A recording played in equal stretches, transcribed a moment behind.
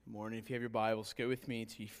Good morning. If you have your Bibles, go with me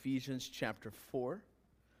to Ephesians chapter 4.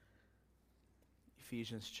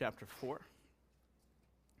 Ephesians chapter 4.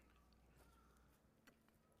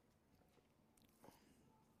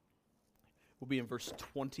 We'll be in verse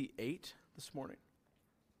 28 this morning.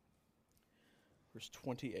 Verse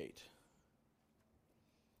 28. Does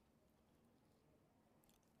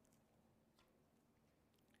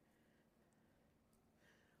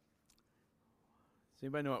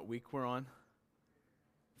anybody know what week we're on?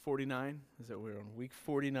 49? Is that we're on week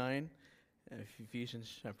 49 of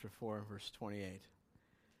Ephesians chapter 4, verse 28.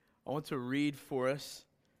 I want to read for us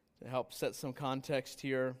to help set some context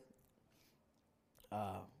here,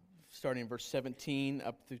 starting in verse 17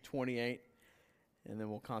 up through 28, and then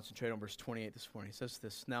we'll concentrate on verse 28 this morning. It says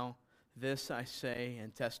this, "Now this I say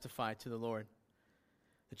and testify to the Lord,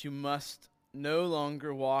 that you must no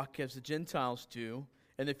longer walk as the Gentiles do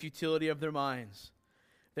in the futility of their minds.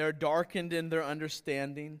 They are darkened in their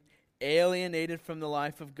understanding, alienated from the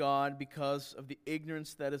life of God because of the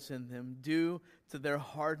ignorance that is in them, due to their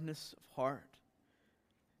hardness of heart."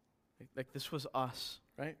 Like this was us,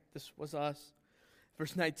 right? This was us.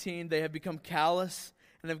 Verse 19, "They have become callous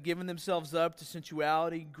and have given themselves up to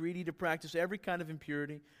sensuality, greedy to practice every kind of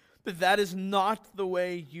impurity. But that is not the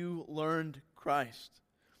way you learned Christ,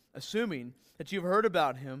 assuming that you've heard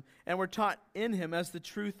about Him and were taught in Him as the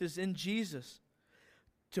truth is in Jesus,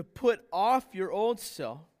 to put off your old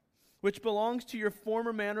self, which belongs to your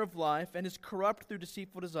former manner of life and is corrupt through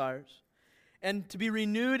deceitful desires, and to be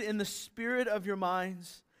renewed in the spirit of your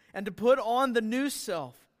minds, and to put on the new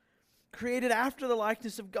self, created after the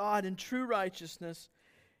likeness of God in true righteousness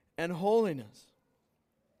and holiness.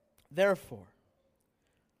 Therefore,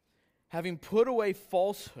 having put away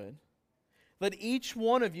falsehood, let each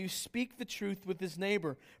one of you speak the truth with his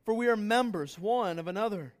neighbor, for we are members one of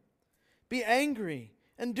another. Be angry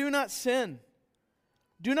and do not sin.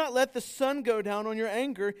 Do not let the sun go down on your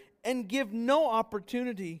anger, and give no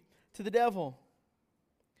opportunity to the devil.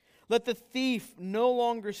 Let the thief no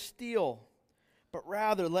longer steal, but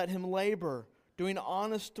rather let him labor, doing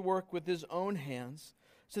honest work with his own hands,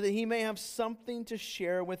 so that he may have something to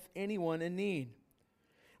share with anyone in need.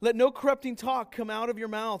 Let no corrupting talk come out of your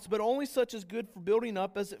mouths, but only such as good for building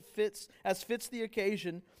up as fits the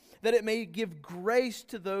occasion, that it may give grace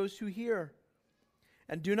to those who hear.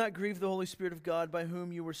 And do not grieve the Holy Spirit of God, by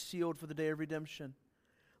whom you were sealed for the day of redemption.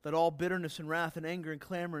 Let all bitterness and wrath and anger and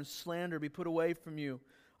clamor and slander be put away from you,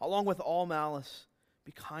 along with all malice.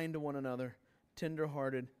 Be kind to one another,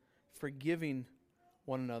 tender-hearted, forgiving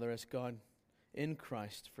one another as God in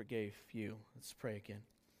Christ forgave you." Let's pray again.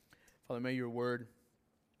 Father, may your word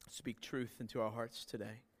speak truth into our hearts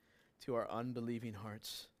today, to our unbelieving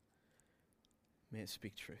hearts. May it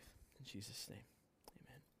speak truth. In Jesus' name.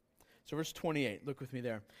 So verse 28, look with me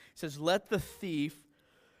there. It says, "Let the thief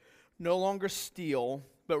no longer steal,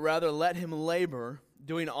 but rather let him labor,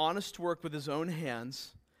 doing honest work with his own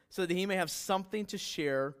hands, so that he may have something to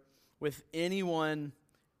share with anyone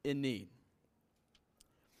in need."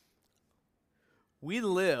 We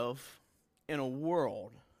live in a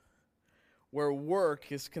world where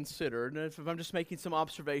work is considered, and if I'm just making some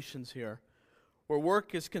observations here, where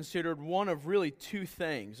work is considered one of really two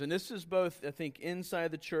things. And this is both, I think,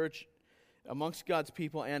 inside the church, amongst God's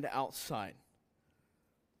people, and outside.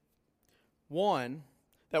 One,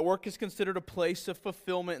 that work is considered a place of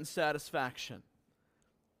fulfillment and satisfaction.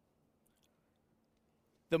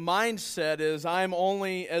 The mindset is, I'm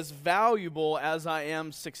only as valuable as I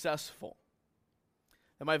am successful.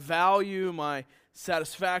 And my value, my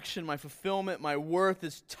satisfaction, my fulfillment, my worth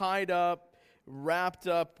is tied up, wrapped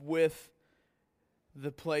up with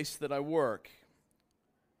the place that I work.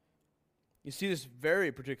 You see this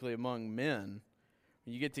very particularly among men.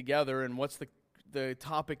 When you get together, and what's the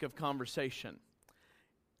topic of conversation?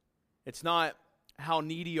 It's not how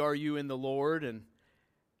needy are you in the Lord, and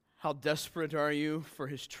how desperate are you for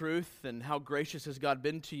His truth, and how gracious has God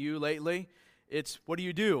been to you lately. It's, what do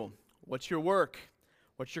you do? What's your work?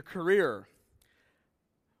 What's your career?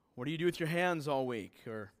 What do you do with your hands all week,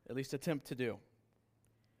 or at least attempt to do?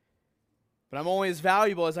 But I'm only as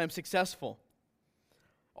valuable as I'm successful.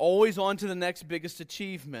 Always on to the next biggest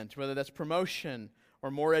achievement, whether that's promotion or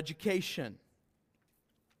more education.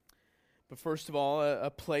 But first of all, a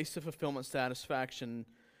place of fulfillment, satisfaction.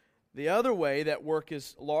 The other way that work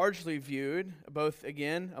is largely viewed, both,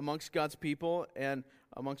 again, amongst God's people and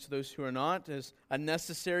amongst those who are not, is a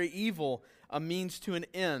necessary evil, a means to an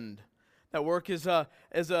end. That work is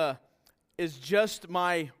just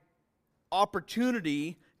my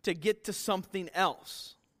opportunity to get to something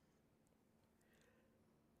else.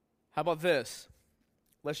 How about this?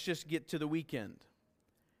 Let's just get to the weekend.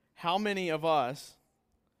 How many of us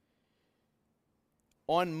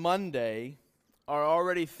on Monday are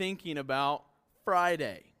already thinking about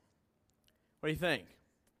Friday? What do you think?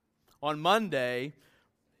 On Monday,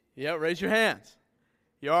 yeah, raise your hands.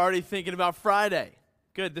 You're already thinking about Friday.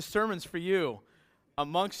 Good, this sermon's for you,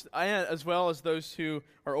 amongst as well as those who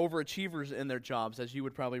are overachievers in their jobs, as you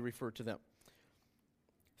would probably refer to them.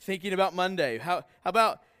 Thinking about Monday. How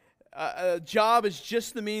about a job is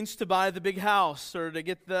just the means to buy the big house or to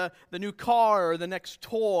get the new car or the next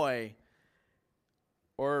toy?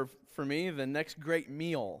 Or for me, the next great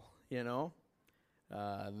meal, the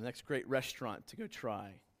next great restaurant to go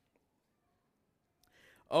try.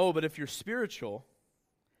 Oh, but if you're spiritual,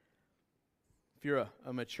 if you're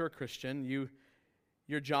a mature Christian,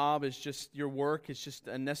 your job is just, your work is just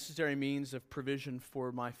a necessary means of provision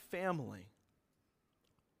for my family.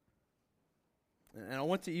 And I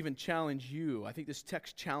want to even challenge you. I think this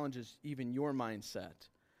text challenges even your mindset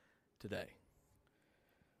today.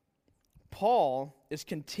 Paul is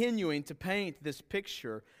continuing to paint this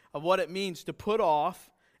picture of what it means to put off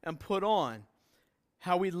and put on.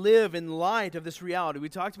 How we live in light of this reality. We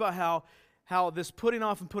talked about how this putting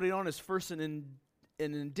off and putting on is first an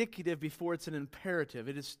indicative before it's an imperative.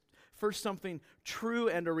 It is first something true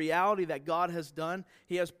and a reality that God has done.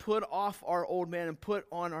 He has put off our old man and put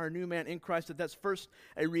on our new man in Christ. That's first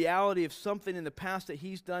a reality of something in the past that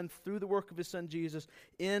He's done through the work of His Son Jesus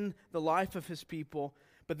in the life of His people.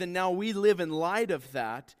 But then now we live in light of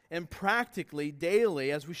that, and practically,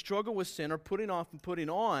 daily, as we struggle with sin, are putting off and putting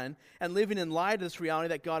on, and living in light of this reality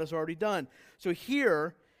that God has already done. So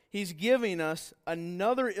here, he's giving us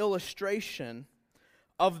another illustration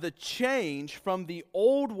of the change from the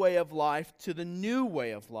old way of life to the new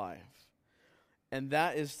way of life. And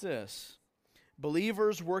that is this: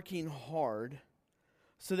 believers working hard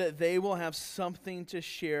so that they will have something to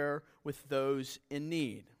share with those in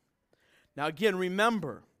need. Now again,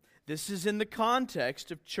 remember, this is in the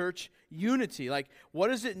context of church unity. Like, what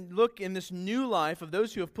does it look in this new life of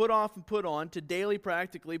those who have put off and put on to daily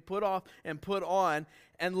practically put off and put on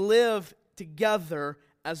and live together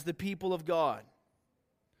as the people of God?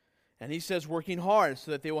 And he says working hard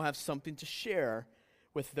so that they will have something to share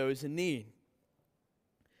with those in need.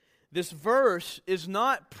 This verse is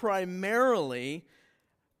not primarily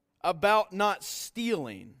about not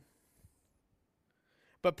stealing,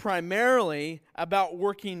 but primarily about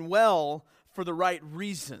working well for the right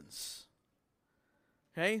reasons.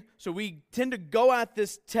 Okay? So we tend to go at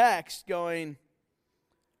this text going,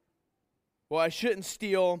 well, I shouldn't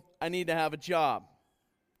steal, I need to have a job.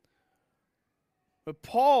 But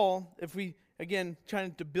Paul, if we, again,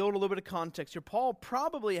 trying to build a little bit of context here, Paul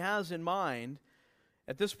probably has in mind,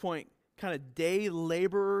 at this point, kind of day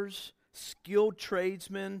laborers, skilled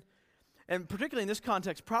tradesmen, and particularly in this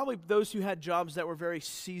context, probably those who had jobs that were very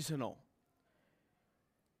seasonal.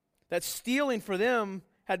 That stealing for them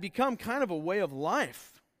had become kind of a way of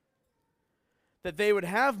life. That they would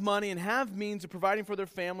have money and have means of providing for their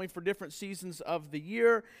family for different seasons of the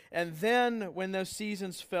year, and then when those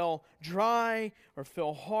seasons fell dry or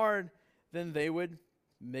fell hard, then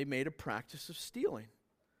they made a practice of stealing.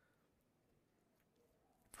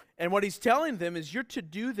 And what he's telling them is, you're to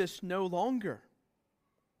do this no longer.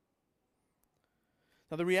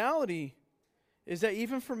 Now the reality is that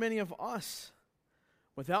even for many of us,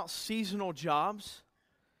 without seasonal jobs,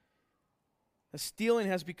 stealing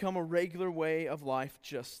has become a regular way of life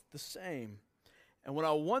just the same. And what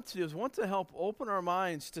I want to do is help open our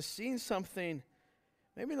minds to seeing something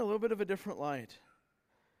maybe in a little bit of a different light.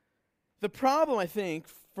 The problem, I think,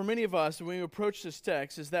 for many of us when we approach this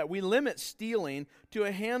text is that we limit stealing to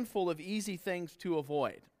a handful of easy things to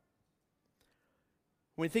avoid.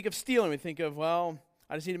 When we think of stealing, we think of, well,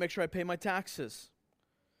 I just need to make sure I pay my taxes.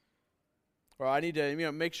 Or I need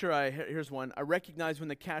to make sure here's one, I recognize when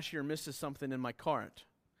the cashier misses something in my cart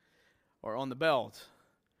or on the belt.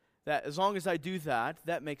 That as long as I do that,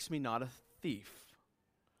 that makes me not a thief.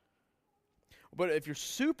 But if you're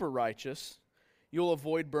super righteous, you'll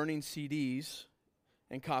avoid burning CDs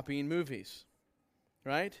and copying movies,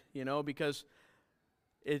 right? Because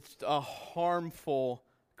it's a harmful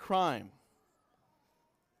crime.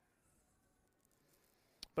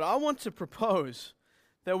 But I want to propose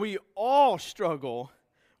that we all struggle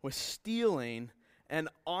with stealing and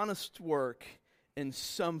honest work in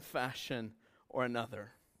some fashion or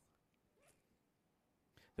another.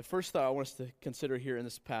 The first thought I want us to consider here in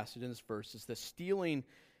this passage, in this verse, is that stealing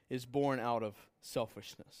is born out of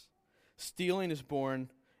selfishness. Stealing is born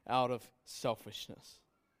out of selfishness.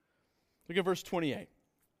 Look at verse 28.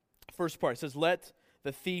 First part, it says, "Let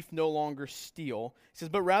the thief no longer steal. He says,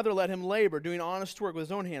 but rather let him labor, doing honest work with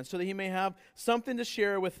his own hands, so that he may have something to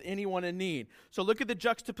share with anyone in need. So look at the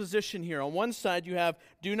juxtaposition here. On one side you have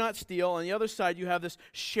do not steal. On the other side you have this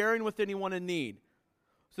sharing with anyone in need.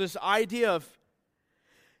 So this idea of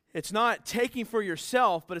it's not taking for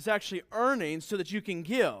yourself, but it's actually earning so that you can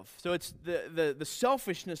give. So it's the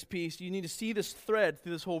selfishness piece. You need to see this thread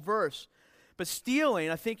through this whole verse. But stealing,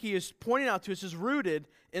 I think he is pointing out to us, is rooted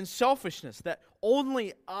in selfishness, that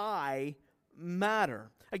only I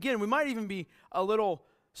matter. Again, we might even be a little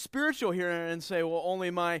spiritual here and say, well,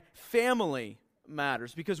 only my family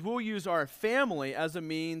matters, because we'll use our family as a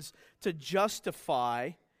means to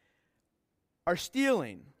justify our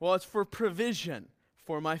stealing. Well, it's for provision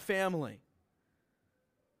for my family.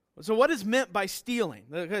 So what is meant by stealing?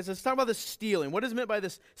 Okay, so let's talk about this stealing. What is meant by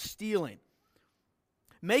this stealing?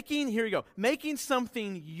 Making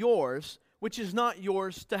something yours which is not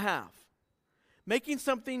yours to have. Making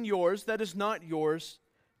something yours that is not yours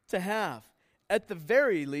to have. At the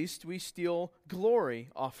very least, we steal glory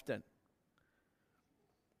often.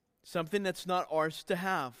 Something that's not ours to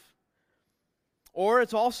have. Or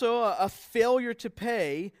it's also a failure to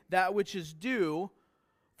pay that which is due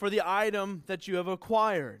for the item that you have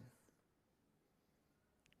acquired.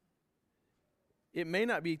 It may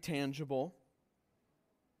not be tangible,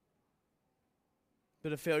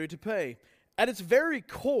 but a failure to pay. At its very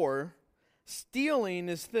core, stealing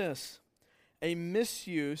is this: a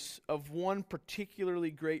misuse of one particularly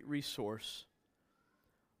great resource,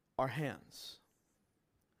 our hands.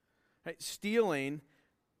 Right? Stealing,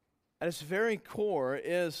 at its very core,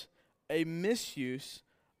 is a misuse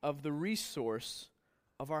of the resource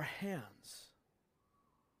of our hands.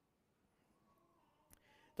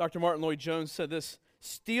 Dr. Martin Lloyd-Jones said this: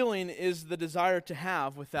 stealing is the desire to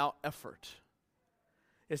have without effort.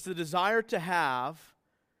 It's the desire to have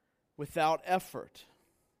without effort.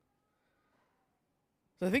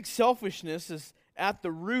 So I think selfishness is at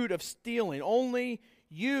the root of stealing. Only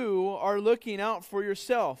you are looking out for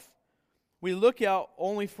yourself. We look out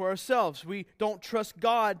only for ourselves. We don't trust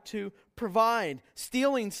God to provide.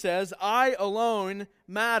 Stealing says, I alone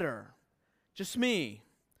matter. Just me.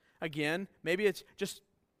 Again, maybe it's just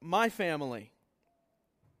my family.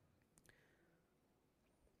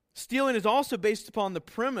 Stealing is also based upon the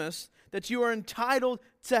premise that you are entitled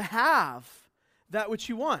to have that which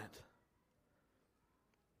you want.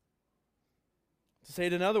 To say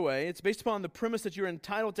it another way, it's based upon the premise that you're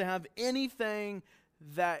entitled to have anything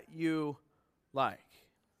that you like.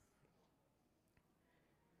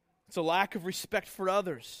 It's a lack of respect for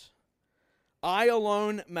others. I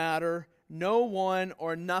alone matter. No one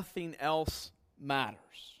or nothing else matters.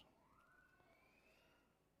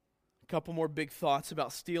 A couple more big thoughts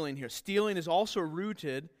about stealing here. Stealing is also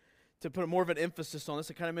rooted, to put more of an emphasis on this,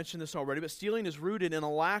 I kind of mentioned this already, but stealing is rooted in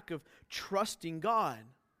a lack of trusting God.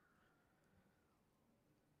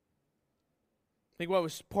 I think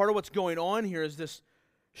part of what's going on here is this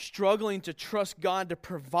struggling to trust God to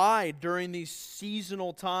provide during these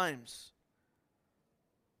seasonal times.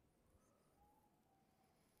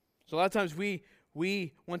 So a lot of times we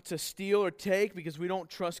want to steal or take because we don't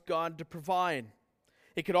trust God to provide.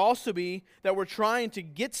 It could also be that we're trying to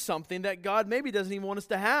get something that God maybe doesn't even want us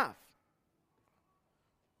to have.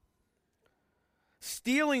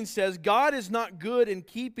 Stealing says, God is not good in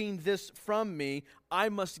keeping this from me. I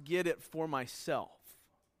must get it for myself.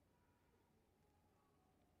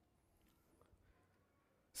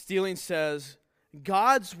 Stealing says,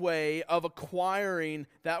 God's way of acquiring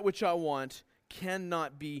that which I want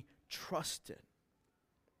cannot be trusted.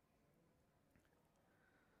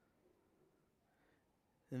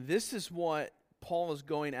 And this is what Paul is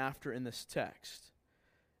going after in this text,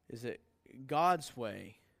 is that God's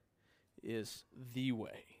way is the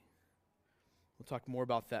way. We'll talk more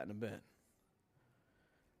about that in a bit.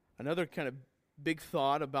 Another kind of big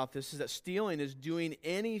thought about this is that stealing is doing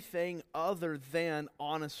anything other than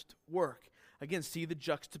honest work. Again, see the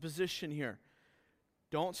juxtaposition here.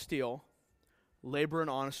 Don't steal, labor in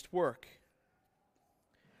honest work.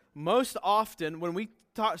 Most often, when we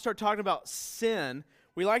start talking about sin,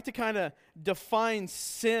 we like to kind of define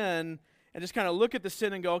sin and just kind of look at the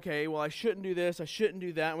sin and go, okay, well, I shouldn't do this, I shouldn't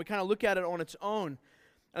do that, and we kind of look at it on its own.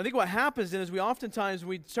 And I think what happens then is we oftentimes,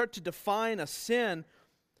 when we start to define a sin,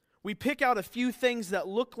 we pick out a few things that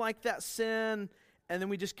look like that sin, and then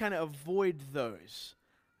we just kind of avoid those.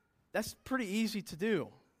 That's pretty easy to do.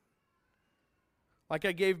 Like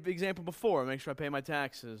I gave the example before, I make sure I pay my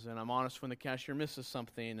taxes, and I'm honest when the cashier misses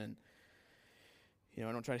something, and I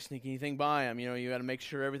don't try to sneak anything by them. You got to make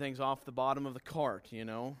sure everything's off the bottom of the cart,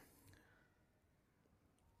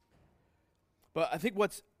 But I think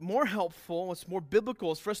what's more helpful, what's more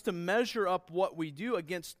biblical, is for us to measure up what we do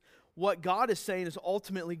against what God is saying is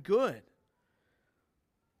ultimately good.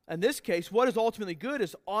 In this case, what is ultimately good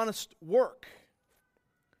is honest work.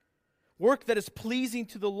 Work that is pleasing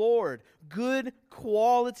to the Lord. Good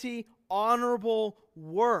quality, honorable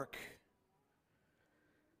work.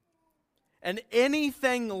 And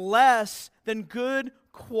anything less than good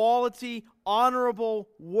quality, honorable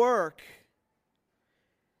work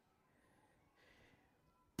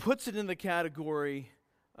puts it in the category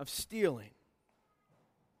of stealing.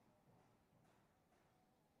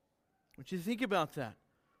 I want you to think about that.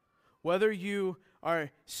 Whether you are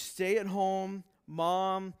stay-at-home,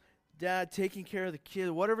 mom, dad, taking care of the kid,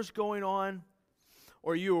 whatever's going on,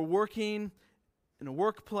 or you are working in a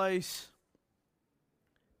workplace,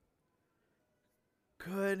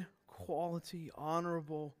 good quality,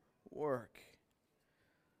 honorable work.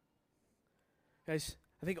 Guys,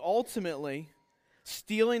 I think ultimately,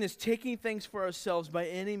 stealing is taking things for ourselves by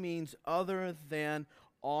any means other than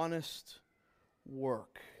honest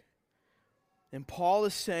work. And Paul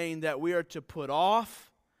is saying that we are to put off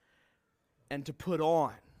and to put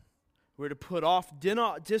on. We're to put off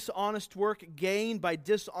dishonest work gained by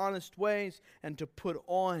dishonest ways, and to put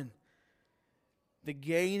on the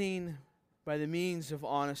gaining by the means of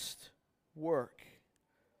honest work.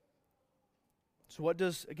 So what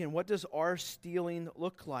does our stealing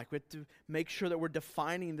look like? We have to make sure that we're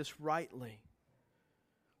defining this rightly.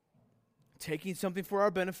 Taking something for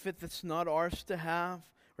our benefit that's not ours to have,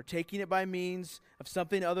 or taking it by means of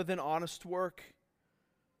something other than honest work.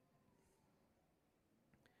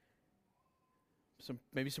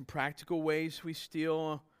 Maybe some practical ways we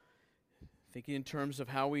steal. Thinking in terms of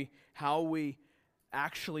how we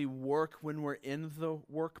actually work when we're in the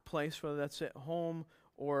workplace, whether that's at home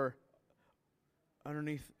or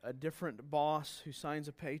underneath a different boss who signs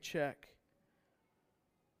a paycheck.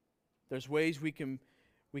 There's ways we can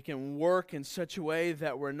work in such a way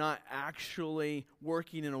that we're not actually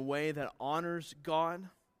working in a way that honors God.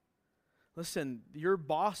 Listen, your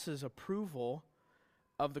boss's approval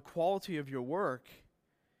of the quality of your work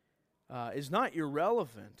is not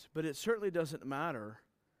irrelevant, but it certainly doesn't matter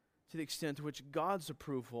to the extent to which God's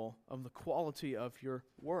approval of the quality of your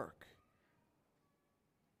work.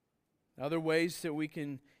 Other ways that we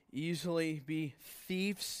can easily be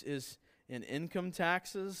thieves is in income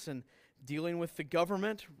taxes and dealing with the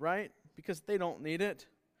government, right? Because they don't need it.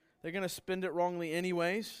 They're going to spend it wrongly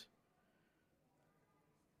anyways.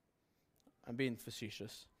 I'm being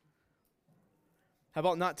facetious. How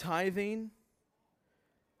about not tithing?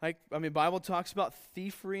 Bible talks about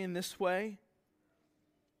thievery in this way.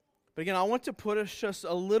 But again, I want to put us just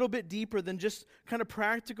a little bit deeper than just kind of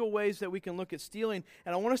practical ways that we can look at stealing.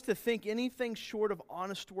 And I want us to think anything short of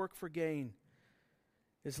honest work for gain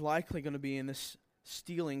is likely going to be in this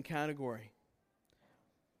stealing category.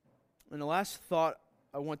 And the last thought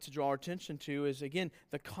I want to draw our attention to is, again,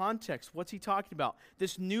 the context. What's he talking about?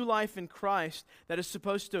 This new life in Christ that is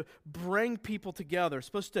supposed to bring people together,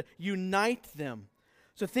 supposed to unite them.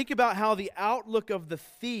 So think about how the outlook of the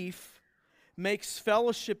thief makes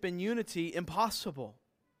fellowship and unity impossible.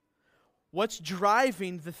 What's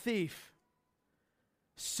driving the thief?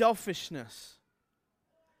 Selfishness,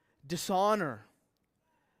 dishonor,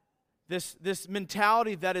 this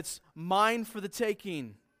mentality that it's mine for the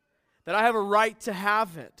taking, that I have a right to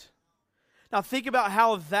have it. Now think about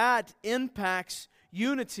how that impacts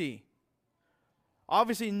unity.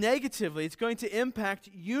 Obviously negatively, it's going to impact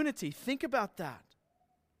unity. Think about that.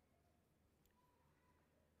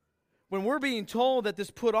 When we're being told that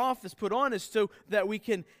this put off, this put on is so that we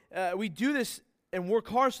do this and work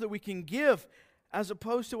hard so that we can give, as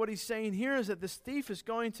opposed to what he's saying here is that this thief is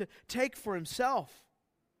going to take for himself.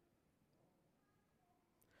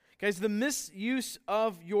 Guys, the misuse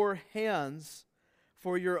of your hands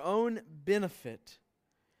for your own benefit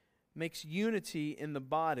makes unity in the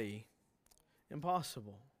body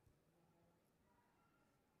impossible.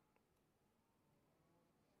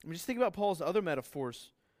 Just think about Paul's other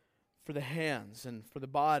metaphors for the hands and for the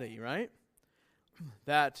body, right?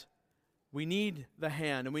 That we need the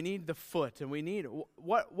hand and we need the foot and we need...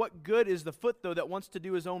 What good is the foot, though, that wants to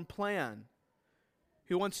do his own plan?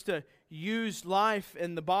 Who wants to use life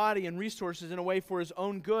and the body and resources in a way for his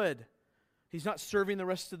own good? He's not serving the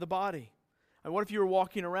rest of the body. And what if you were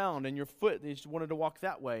walking around and your foot just wanted to walk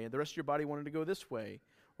that way and the rest of your body wanted to go this way,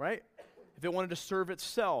 right? If it wanted to serve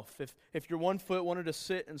itself, if your one foot wanted to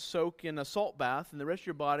sit and soak in a salt bath and the rest of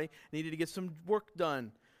your body needed to get some work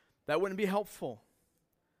done, that wouldn't be helpful.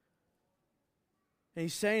 And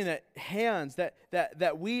he's saying that hands,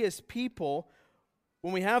 that we as people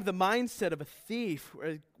when we have the mindset of a thief,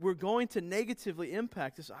 we're going to negatively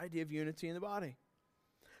impact this idea of unity in the body.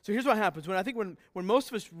 So here's what happens. When most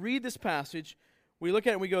of us read this passage, we look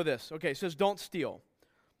at it and we go this. Okay, it says don't steal.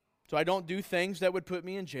 So I don't do things that would put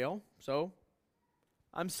me in jail, so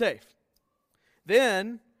I'm safe.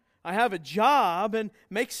 Then I have a job and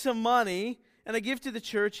make some money, and I give to the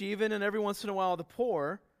church even, and every once in a while the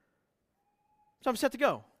poor. So I'm set to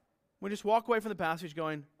go. We just walk away from the passage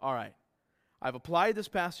going, all right, I've applied this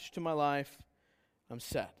passage to my life, I'm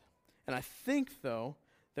set. And I think, though,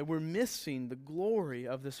 that we're missing the glory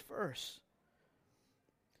of this verse.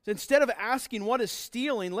 So instead of asking what is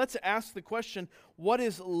stealing, let's ask the question, what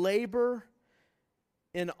is labor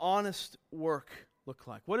in honest work look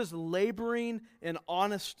like? What does laboring in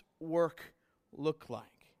honest work look like?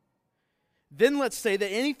 Then let's say that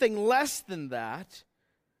anything less than that,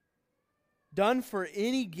 done for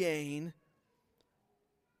any gain,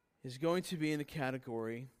 is going to be in the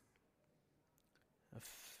category of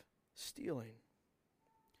stealing.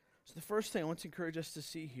 So the first thing I want to encourage us to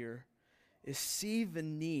see here is see the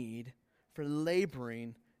need for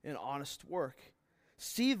laboring in honest work.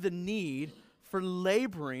 See the need for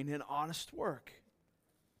laboring in honest work.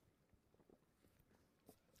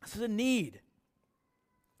 This is a need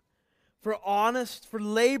for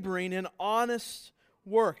laboring in honest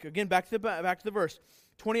work. Again, back to the verse.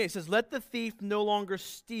 28 says, let the thief no longer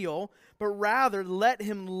steal, but rather let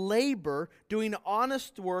him labor, doing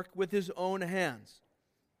honest work with his own hands.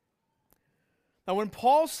 Now, when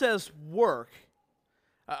Paul says work,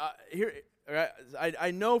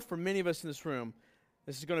 I know for many of us in this room,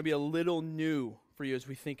 this is going to be a little new for you as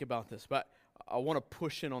we think about this, but I want to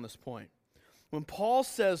push in on this point. When Paul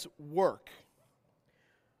says work,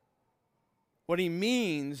 what he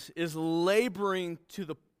means is laboring to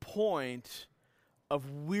the point of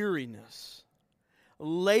weariness.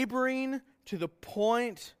 Laboring to the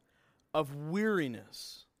point of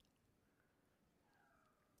weariness.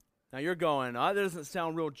 Now you're going, that doesn't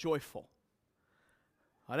sound real joyful.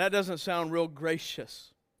 That doesn't sound real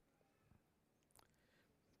gracious.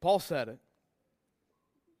 Paul said it.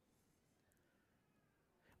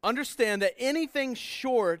 Understand that anything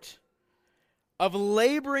short of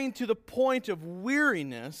laboring to the point of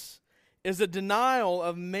weariness is a denial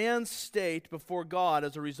of man's state before God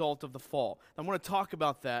as a result of the fall. I'm going to talk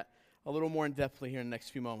about that a little more in depthly here in the next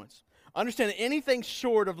few moments. Understand that anything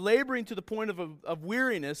short of laboring to the point of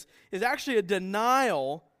weariness is actually a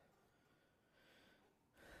denial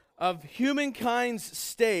of humankind's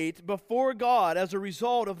state before God as a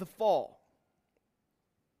result of the fall.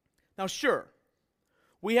 Now, sure,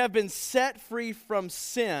 we have been set free from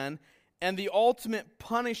sin and the ultimate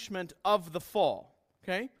punishment of the fall.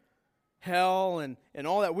 Okay? Hell and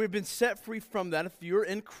all that. We've been set free from that if you're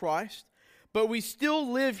in Christ. But we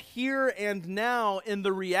still live here and now in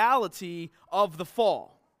the reality of the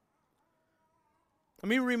fall. Let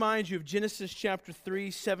me remind you of Genesis chapter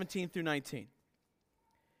 3, 17 through 19.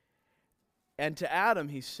 And to Adam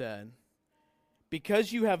he said,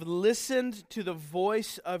 because you have listened to the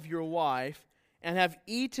voice of your wife and have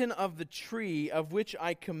eaten of the tree of which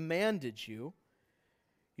I commanded you,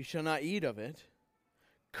 you shall not eat of it.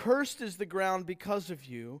 Cursed is the ground because of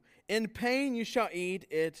you. In pain you shall eat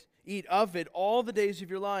of it all the days of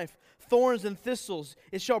your life. Thorns and thistles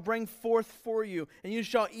it shall bring forth for you, and you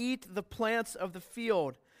shall eat the plants of the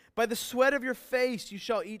field. By the sweat of your face you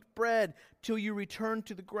shall eat bread till you return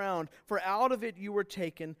to the ground. For out of it you were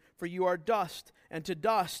taken, for you are dust, and to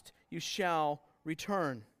dust you shall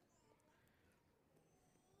return.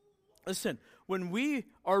 Listen, when we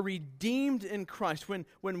are redeemed in Christ, when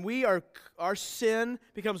our sin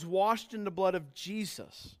becomes washed in the blood of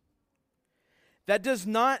Jesus, that does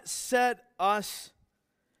not set us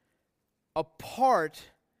apart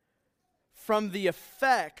from the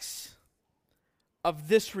effects of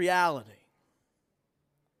this reality.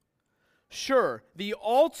 Sure, the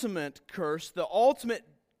ultimate curse, the ultimate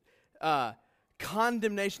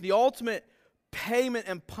condemnation, the ultimate payment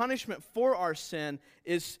and punishment for our sin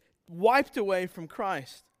is wiped away from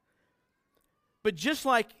Christ. But just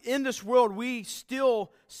like in this world, we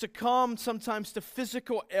still succumb sometimes to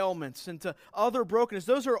physical ailments and to other brokenness.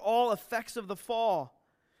 Those are all effects of the fall.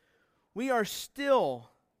 We are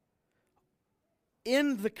still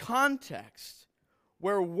in the context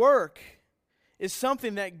where work is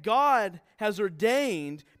something that God has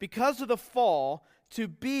ordained because of the fall to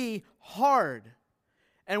be hard.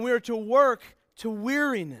 And we are to work to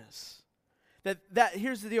weariness. That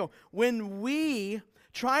here's the deal. When we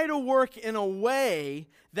try to work in a way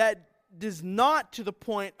that is not to the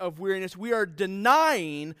point of weariness, we are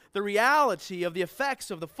denying the reality of the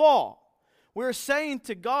effects of the fall. We're saying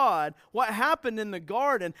to God, what happened in the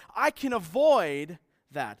garden, I can avoid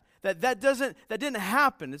that. That didn't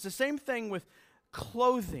happen. It's the same thing with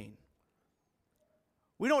clothing.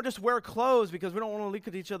 We don't just wear clothes because we don't want to look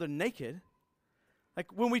at each other naked.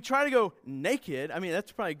 Like when we try to go naked, I mean,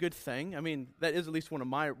 that's probably a good thing. I mean, that is at least one of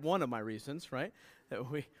my reasons, right?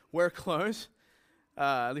 That we wear clothes.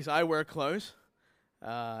 At least I wear clothes.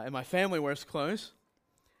 And my family wears clothes.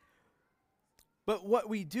 But what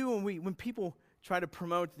we do when people try to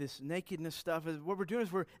promote this nakedness stuff, is what we're doing is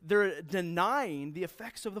they're denying the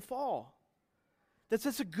effects of the fall.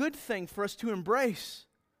 That's a good thing for us to embrace.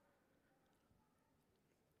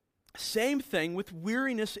 Same thing with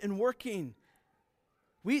weariness in working.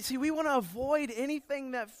 We want to avoid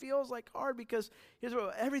anything that feels like hard because here's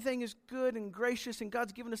what, everything is good and gracious and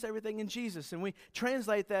God's given us everything in Jesus. And we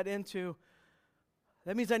translate that into,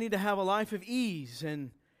 that means I need to have a life of ease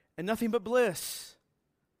and nothing but bliss.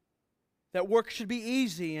 That work should be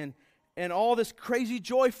easy and all this crazy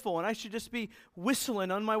joyful, and I should just be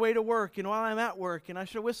whistling on my way to work and while I'm at work, and I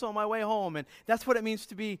should whistle on my way home. And that's what it means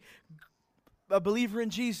to be a believer in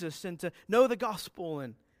Jesus and to know the gospel.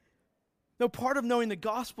 And no, part of knowing the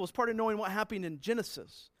gospel is part of knowing what happened in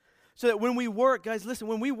Genesis. So that when we work, guys, listen,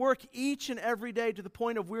 when we work each and every day to the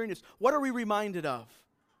point of weariness, what are we reminded of?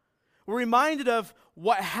 We're reminded of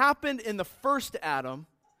what happened in the first Adam,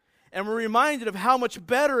 and we're reminded of how much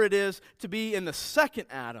better it is to be in the second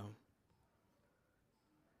Adam.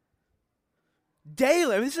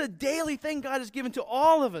 Daily. I mean, this is a daily thing God has given to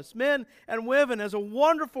all of us, men and women, as a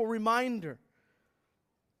wonderful reminder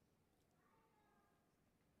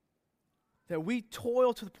that we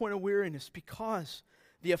toil to the point of weariness because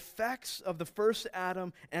the effects of the first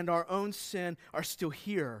Adam and our own sin are still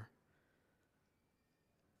here.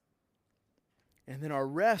 And then our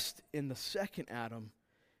rest in the second Adam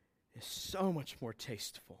is so much more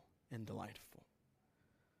tasteful and delightful.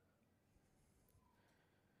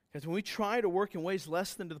 Because when we try to work in ways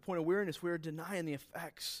less than to the point of weariness, we are denying the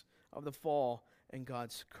effects of the fall and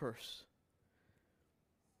God's curse.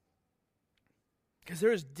 Because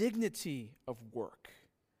there is dignity of work.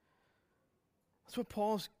 That's what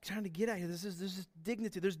Paul's trying to get at here. There's this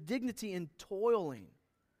dignity. There's dignity in toiling.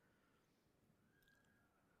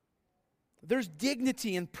 There's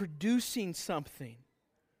dignity in producing something.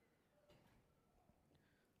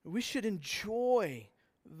 We should enjoy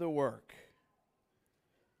the work.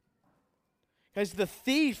 Guys, the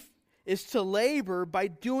thief is to labor by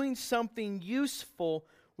doing something useful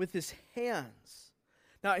with his hands.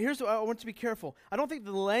 Now, here's what I want to be careful. I don't think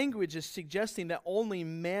the language is suggesting that only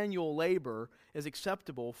manual labor is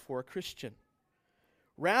acceptable for a Christian.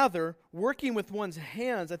 Rather, working with one's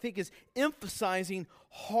hands, I think, is emphasizing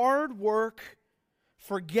hard work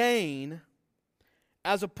for gain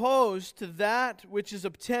as opposed to that which is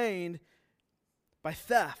obtained by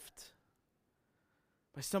theft,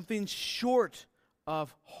 by something short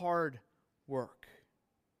of hard work.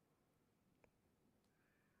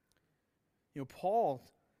 You know, Paul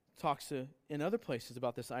talks in other places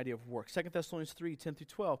about this idea of work. 2 Thessalonians 3, 10 through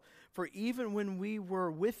 12. For even when we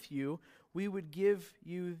were with you, we would give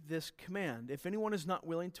you this command. If anyone is not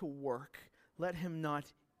willing to work, let him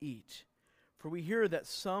not eat. For we hear that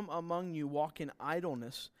some among you walk in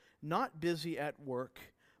idleness, not busy at work,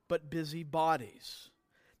 but busy bodies.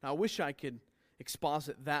 Now, I wish I could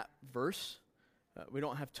exposit that verse. We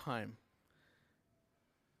don't have time.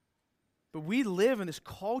 But we live in this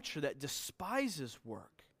culture that despises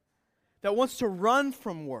work, that wants to run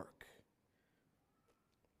from work.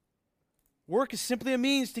 Work is simply a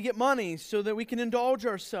means to get money so that we can indulge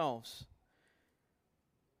ourselves.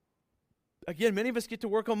 Again, many of us get to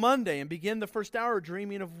work on Monday and begin the first hour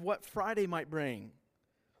dreaming of what Friday might bring.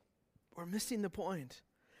 We're missing the point.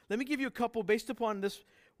 Let me give you a couple, based upon this,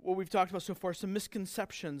 what we've talked about so far, some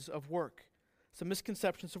misconceptions of work. Some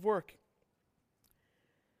misconceptions of work.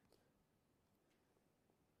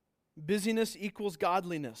 Busyness equals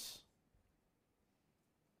godliness.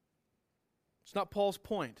 It's not Paul's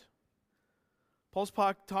point. Paul's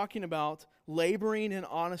talking about laboring in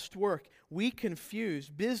honest work. We confuse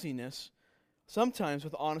busyness sometimes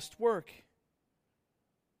with honest work.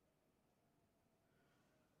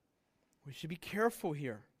 We should be careful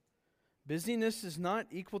here. Busyness is not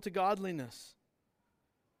equal to godliness.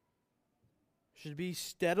 We should be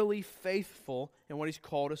steadily faithful in what he's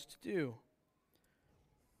called us to do.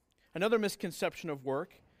 Another misconception of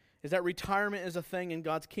work is that retirement is a thing in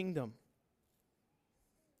God's kingdom.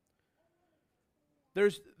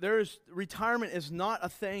 Retirement is not a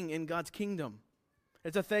thing in God's kingdom.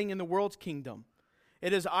 It's a thing in the world's kingdom.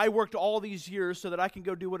 It is, I worked all these years so that I can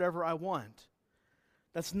go do whatever I want.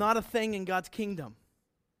 That's not a thing in God's kingdom.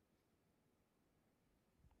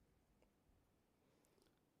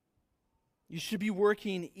 You should be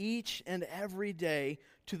working each and every day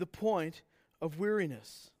to the point of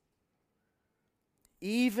weariness.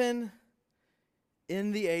 Even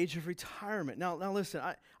in the age of retirement. Now listen,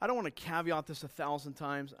 I don't want to caveat this 1,000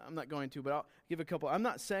 times. I'm not going to, but I'll give a couple. I'm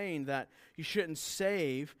not saying that you shouldn't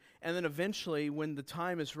save, and then eventually when the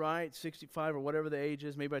time is right, 65 or whatever the age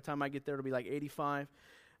is, maybe by the time I get there it'll be like 85,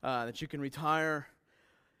 that you can retire.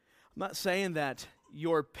 I'm not saying that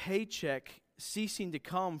your paycheck ceasing to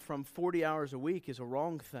come from 40 hours a week is a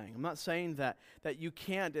wrong thing. I'm not saying that you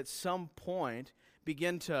can't at some point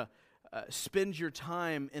begin to spend your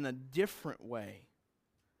time in a different way.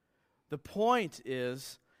 The point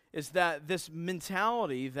is that this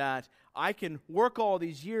mentality that I can work all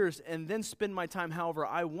these years and then spend my time however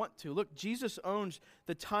I want to. Look, Jesus owns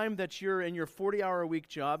the time that you're in your 40-hour-a-week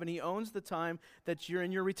job, and He owns the time that you're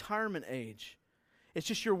in your retirement age. It's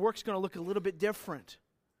just your work's going to look a little bit different.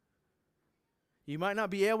 You might not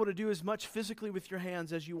be able to do as much physically with your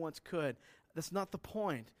hands as you once could. That's not the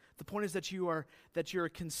point. The point is that you're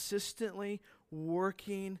consistently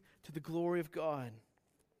working to the glory of God.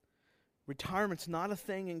 Retirement's not a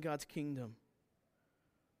thing in God's kingdom.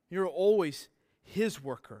 You're always His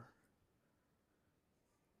worker,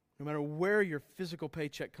 no matter where your physical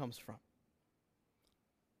paycheck comes from.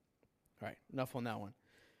 All right, enough on that one.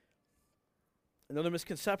 Another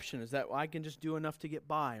misconception is that I can just do enough to get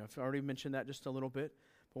by. I've already mentioned that just a little bit,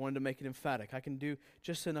 but wanted to make it emphatic. I can do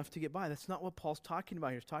just enough to get by. That's not what Paul's talking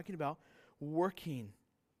about here. He's talking about working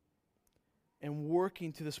and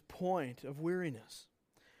working to this point of weariness.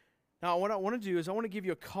 Now, what I want to do is I want to give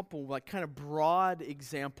you a couple kind of broad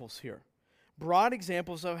examples here. Broad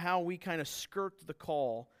examples of how we kind of skirt the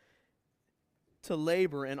call to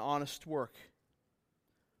labor and honest work.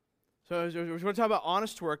 So as we're going to talk about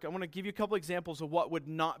honest work, I want to give you a couple examples of what would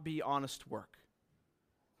not be honest work.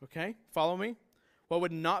 Okay? Follow me? What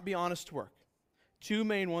would not be honest work? Two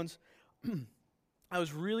main ones. I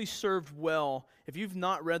was really served well. If you've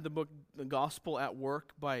not read the book The Gospel at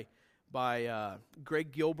Work by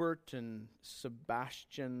Greg Gilbert and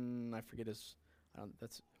Sebastian, I forget his,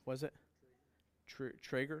 was it?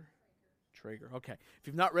 Traeger? Okay. If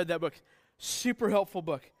you've not read that book, super helpful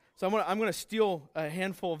book. So I'm going to steal a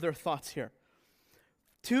handful of their thoughts here.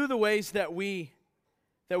 Two of the ways that we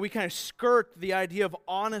kind of skirt the idea of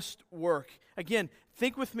honest work. Again,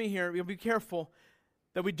 think with me here. Be careful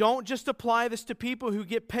that we don't just apply this to people who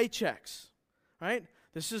get paychecks, right?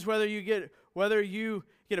 This is whether you get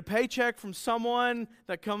a paycheck from someone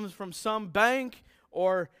that comes from some bank,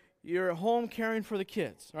 or you're at home caring for the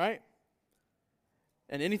kids, right?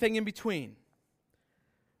 And anything in between.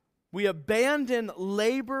 We abandon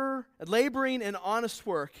laboring in honest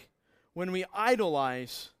work when we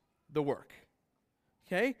idolize the work.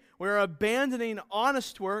 Okay? We're abandoning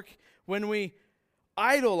honest work when we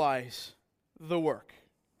idolize the work.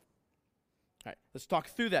 All right, let's talk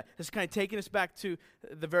through that. This is kind of taking us back to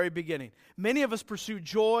the very beginning. Many of us pursue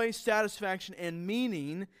joy, satisfaction, and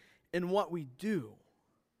meaning in what we do.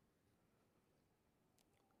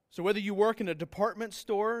 So whether you work in a department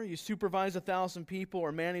store, you supervise 1,000 people,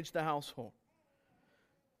 or manage the household.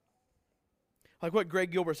 Like what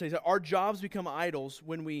Greg Gilbert says, that our jobs become idols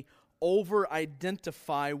when we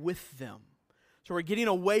over-identify with them. So we're getting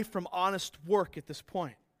away from honest work at this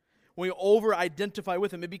point. When we over-identify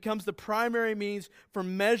with them, it becomes the primary means for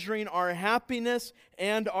measuring our happiness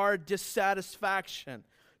and our dissatisfaction.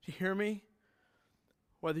 Do you hear me?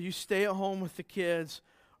 Whether you stay at home with the kids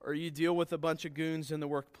or you deal with a bunch of goons in the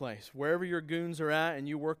workplace, wherever your goons are at and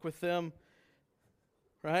you work with them,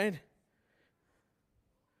 right?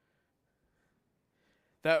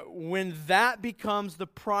 That when that becomes the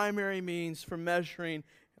primary means for measuring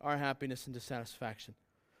our happiness and dissatisfaction.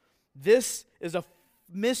 This is a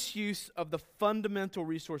misuse of the fundamental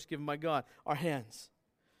resource given by God, our hands.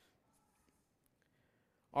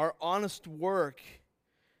 Our honest work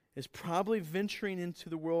is probably venturing into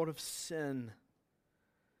the world of sin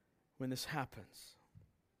when this happens.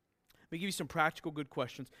 Let me give you some practical good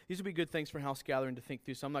questions. These will be good things for house gathering to think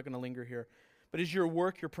through, so I'm not going to linger here. But is your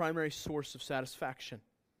work your primary source of satisfaction?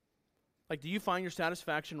 Like, do you find your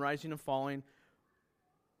satisfaction rising and falling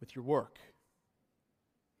with your work?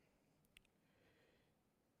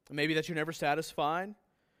 Maybe that you're never satisfied,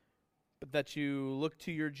 but that you look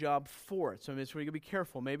to your job for it. So it's where you got to be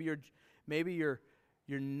careful. Maybe you're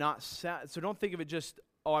not so don't think of it just,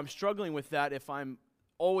 oh, I'm struggling with that if I'm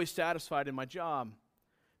always satisfied in my job.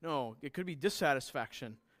 No, it could be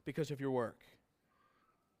dissatisfaction because of your work.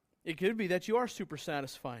 It could be that you are super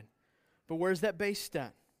satisfied. But where's that based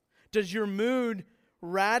at? Does your mood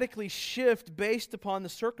radically shift based upon the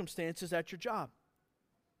circumstances at your job?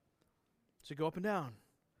 Does it go up and down?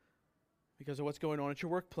 because of what's going on at your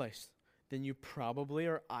workplace, then you probably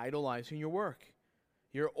are idolizing your work.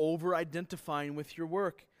 You're over-identifying with your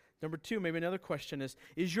work. Number two, maybe another question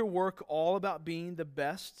is your work all about being the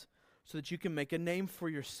best so that you can make a name for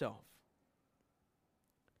yourself?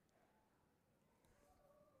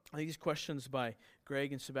 I think these questions by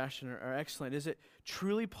Greg and Sebastian are excellent. Is it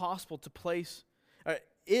truly possible to place,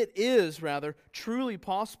 it is rather truly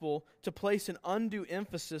possible to place an undue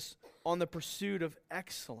emphasis on the pursuit of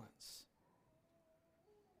excellence?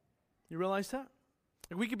 You realize that?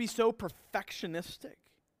 Like we could be so perfectionistic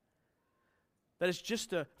that it's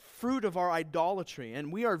just a fruit of our idolatry.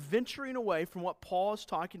 And we are venturing away from what Paul is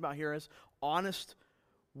talking about here as honest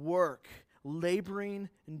work, laboring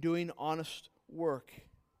and doing honest work.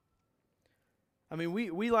 I mean,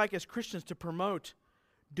 we like as Christians to promote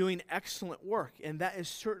doing excellent work, and that is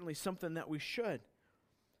certainly something that we should.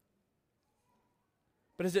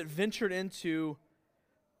 But has it ventured into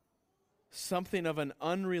something of an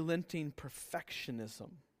unrelenting perfectionism?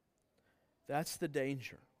 That's the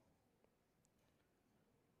danger.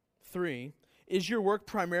 3, is your work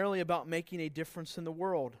primarily about making a difference in the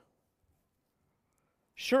world?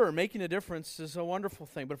 Sure, making a difference is a wonderful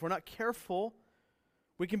thing, but if we're not careful,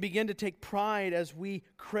 we can begin to take pride as we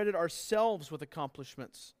credit ourselves with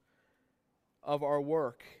accomplishments of our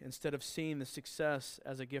work instead of seeing the success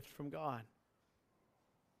as a gift from God.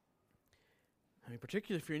 I mean,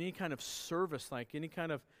 particularly if you're in any kind of service, like any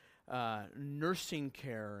kind of nursing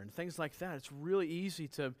care and things like that, it's really easy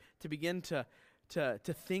to begin to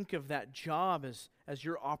think of that job as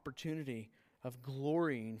your opportunity of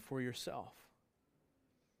glorying for yourself.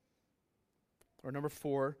 Or number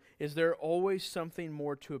 4, is there always something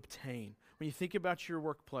more to obtain? When you think about your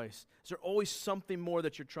workplace, is there always something more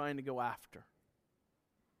that you're trying to go after?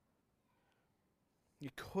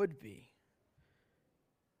 It could be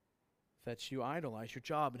that you idolize your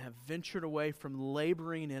job and have ventured away from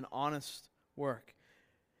laboring in honest work.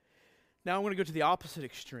 Now I'm going to go to the opposite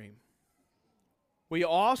extreme. We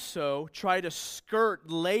also try to skirt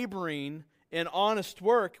laboring in honest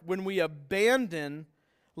work when we abandon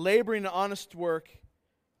laboring in honest work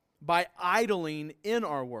by idling in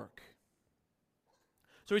our work.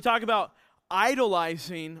 So we talk about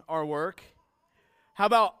idolizing our work. How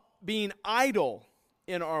about being idle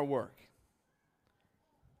in our work?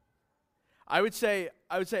 I would say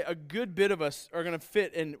a good bit of us are going to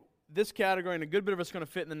fit in this category, and a good bit of us are going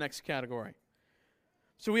to fit in the next category.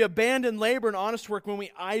 So we abandon labor and honest work when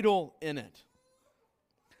we idle in it.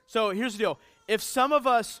 So here's the deal. If some of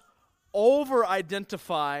us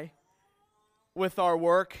over-identify with our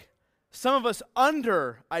work, some of us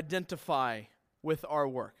under-identify with our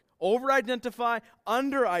work. Over-identify,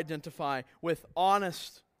 under-identify with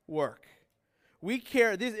honest work.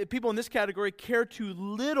 People in this category care too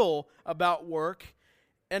little about work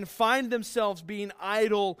and find themselves being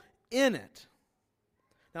idle in it.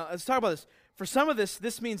 Now, let's talk about this. For some of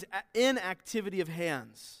this means inactivity of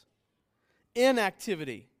hands.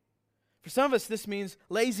 Inactivity. For some of us, this means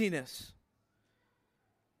laziness.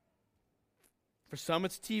 For some,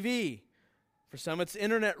 it's TV. For some, it's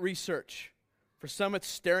internet research. For some, it's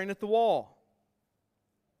staring at the wall.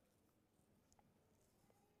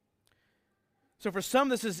 So for some,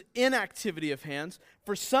 this is inactivity of hands.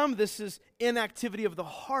 For some, this is inactivity of the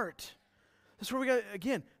heart. That's where we got,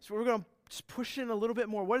 again, so we're going to just push in a little bit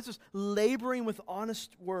more. What is this? Laboring with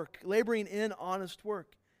honest work. Laboring in honest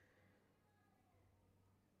work.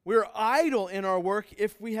 We're idle in our work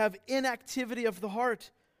if we have inactivity of the heart.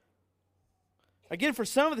 Again, for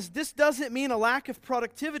some of us, this doesn't mean a lack of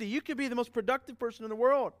productivity. You could be the most productive person in the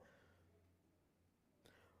world.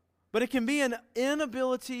 But it can be an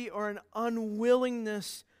inability or an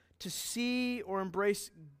unwillingness to see or embrace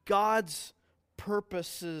God's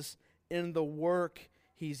purposes in the work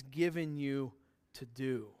He's given you to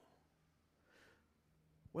do.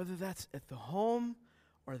 Whether that's at the home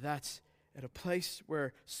or that's at a place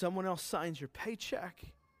where someone else signs your paycheck,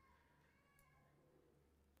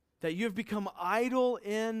 that you have become idle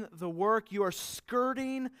in the work. You are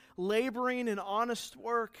skirting, laboring in honest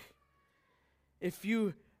work. If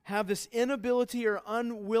you have this inability or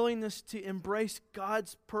unwillingness to embrace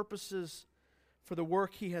God's purposes for the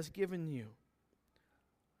work He has given you.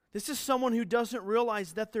 This is someone who doesn't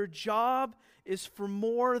realize that their job is for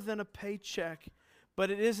more than a paycheck, but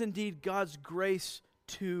it is indeed God's grace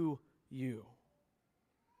to you.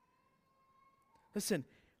 Listen,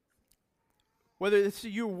 whether it's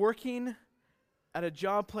you working at a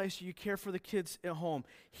job place, you care for the kids at home.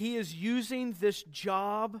 He is using this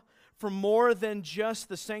job for more than just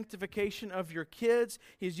the sanctification of your kids.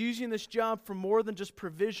 He's using this job for more than just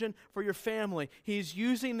provision for your family. He's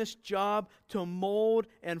using this job to mold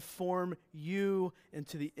and form you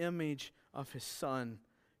into the image of His Son,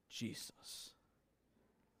 Jesus.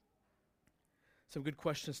 Some good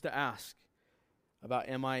questions to ask about,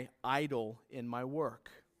 am I idle in my work?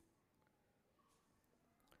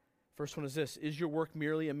 First one is this: is your work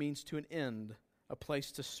merely a means to an end, a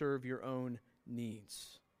place to serve your own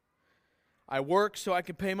needs? I work so I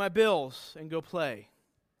can pay my bills and go play.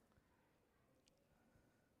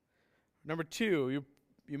 Number two,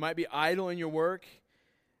 you might be idle in your work.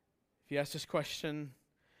 If you ask this question,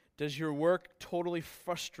 does your work totally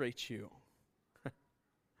frustrate you?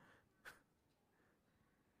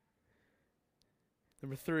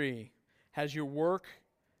 Number three, has your work,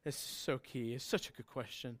 this is so key, it's such a good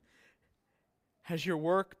question, has your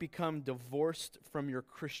work become divorced from your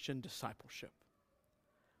Christian discipleship?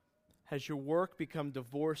 Has your work become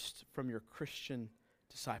divorced from your Christian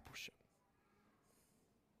discipleship?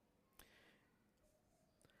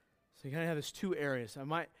 So you kind of have these two areas. I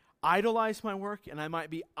might idolize my work, and I might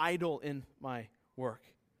be idle in my work.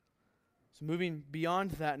 So moving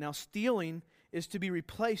beyond that, now stealing is to be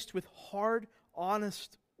replaced with hard,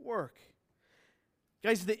 honest work.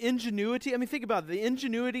 Guys, the ingenuity, think about it, the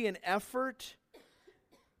ingenuity and effort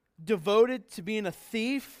devoted to being a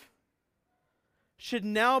thief should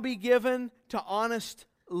now be given to honest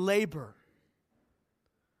labor.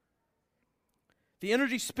 The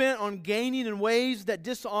energy spent on gaining in ways that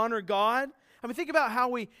dishonor God. Think about how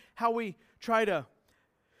we try to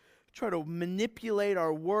manipulate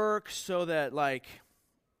our work so that I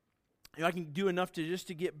can do enough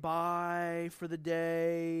to get by for the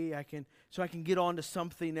day. So I can get on to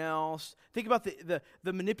something else. Think about the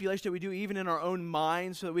manipulation that we do even in our own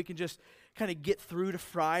minds so that we can just kind of get through to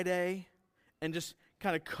Friday and just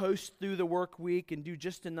kind of coast through the work week and do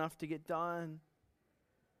just enough to get done.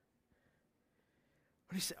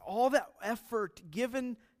 But he said all that effort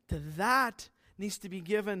given to that needs to be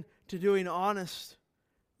given to doing honest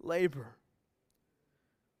labor.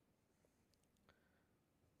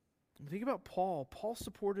 Think about Paul. Paul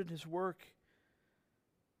supported his work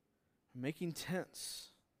making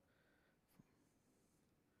tents.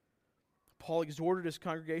 Paul exhorted his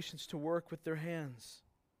congregations to work with their hands.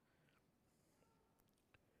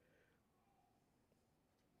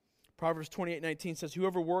 Proverbs 28:19 says,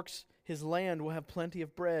 whoever works his land will have plenty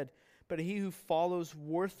of bread, but he who follows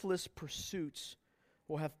worthless pursuits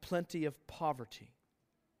will have plenty of poverty.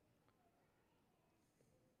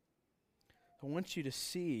 I want you to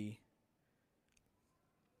see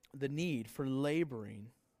the need for laboring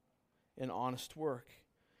in honest work.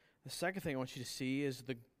 The second thing I want you to see is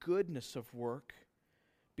the goodness of work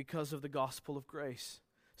because of the gospel of grace.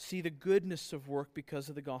 See the goodness of work because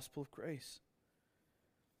of the gospel of grace.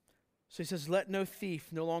 So he says, let no thief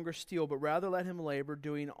no longer steal, but rather let him labor,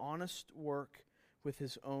 doing honest work with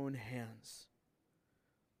his own hands.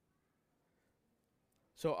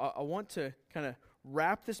 So I want to kind of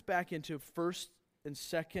wrap this back into 1st and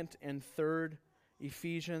 2nd and 3rd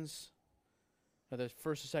Ephesians, the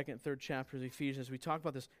 1st, 2nd, and 3rd chapters of Ephesians. We talk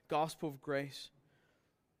about this gospel of grace.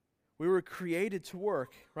 We were created to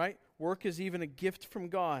work, right? Work is even a gift from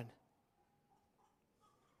God.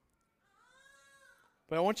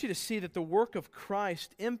 But I want you to see that the work of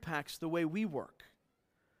Christ impacts the way we work.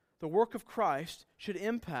 The work of Christ should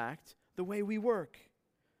impact the way we work.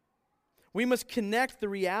 We must connect the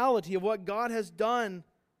reality of what God has done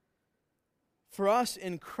for us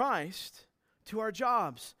in Christ to our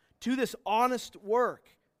jobs, to this honest work.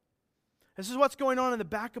 This is what's going on in the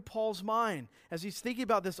back of Paul's mind as he's thinking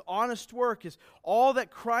about this honest work, is all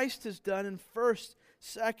that Christ has done in 1st,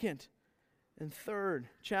 2nd, and 3rd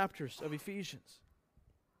chapters of Ephesians.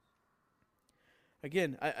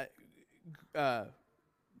 Again, the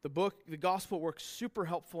gospel works super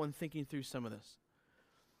helpful in thinking through some of this.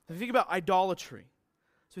 So think about idolatry.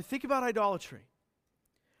 So think about idolatry.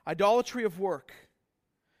 Idolatry of work.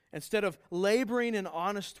 Instead of laboring in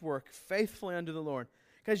honest work faithfully unto the Lord.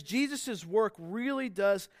 Guys, Jesus' work really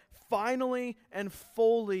does finally and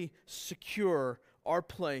fully secure our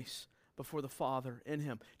place before the Father in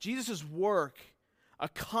Him. Jesus' work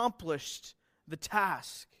accomplished the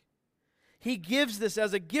task. He gives this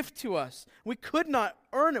as a gift to us. We could not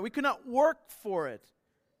earn it. We could not work for it.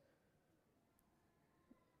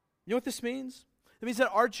 You know what this means? It means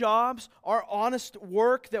that our jobs, our honest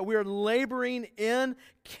work that we are laboring in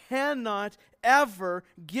cannot ever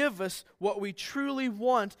give us what we truly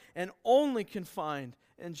want and only can find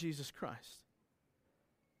in Jesus Christ.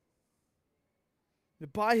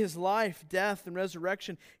 That by His life, death, and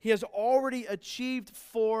resurrection, He has already achieved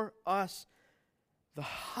for us the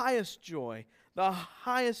highest joy, the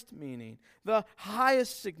highest meaning, the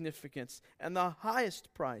highest significance, and the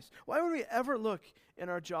highest price. Why would we ever look in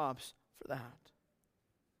our jobs for that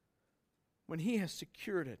when He has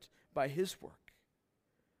secured it by His work?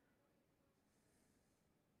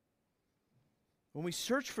 When we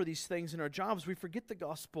search for these things in our jobs, we forget the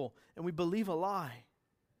gospel and we believe a lie.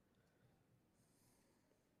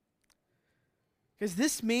 Because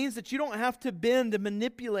this means that you don't have to bend and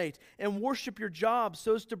manipulate and worship your job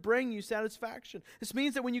so as to bring you satisfaction. This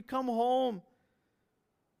means that when you come home,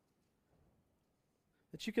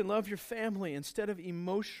 that you can love your family instead of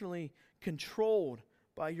emotionally controlled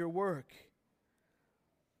by your work.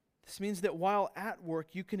 This means that while at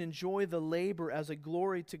work, you can enjoy the labor as a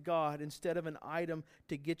glory to God instead of an item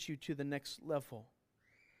to get you to the next level.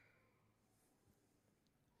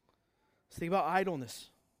 Let's think about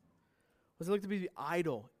idleness. What does it look to be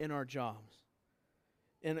idle in our jobs,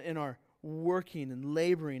 in our working and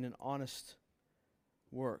laboring and honest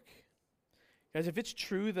work? Guys, if it's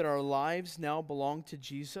true that our lives now belong to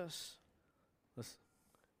Jesus, listen,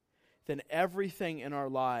 then everything in our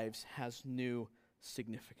lives has new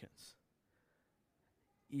significance.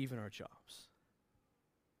 Even our jobs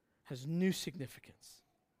has new significance.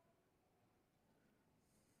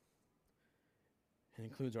 It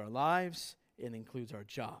includes our lives, it includes our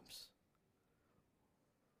jobs.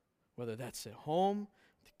 Whether that's at home,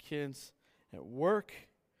 the kids, at work,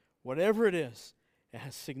 whatever it is, it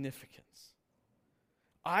has significance.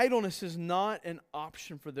 Idleness is not an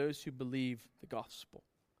option for those who believe the gospel.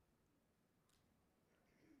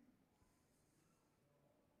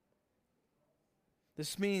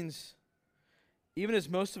 This means, even as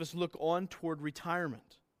most of us look on toward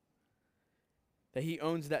retirement, that He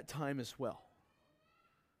owns that time as well.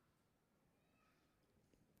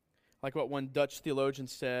 Like what one Dutch theologian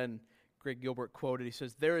said, and Greg Gilbert quoted, he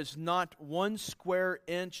says, "There is not one square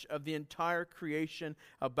inch of the entire creation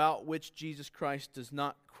about which Jesus Christ does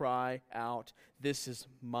not cry out, 'This is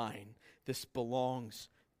mine. This belongs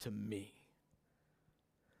to me.'"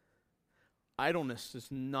 Idleness is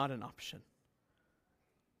not an option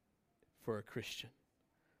for a Christian.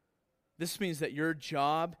 This means that your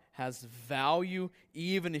job has value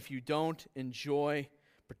even if you don't enjoy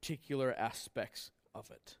particular aspects of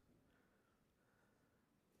it.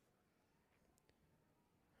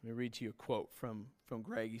 Let me read to you a quote from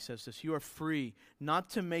Greg. He says this: "You are free not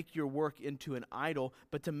to make your work into an idol,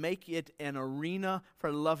 but to make it an arena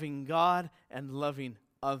for loving God and loving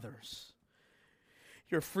others.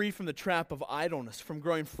 You're free from the trap of idleness, from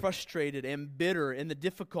growing frustrated and bitter in the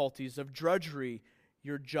difficulties of drudgery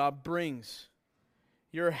your job brings.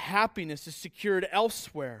 Your happiness is secured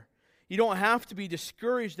elsewhere. You don't have to be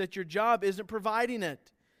discouraged that your job isn't providing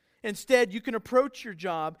it. Instead, you can approach your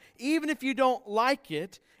job, even if you don't like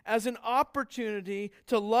it, as an opportunity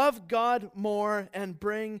to love God more and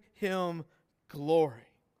bring Him glory."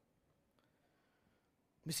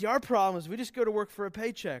 You see, our problem is we just go to work for a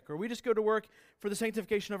paycheck, or we just go to work for the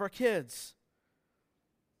sanctification of our kids.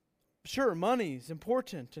 Sure, money is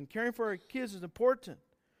important, and caring for our kids is important.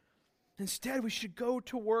 Instead, we should go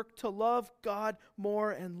to work to love God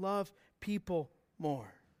more and love people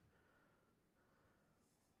more.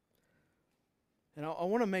 And I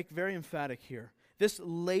want to make very emphatic here. This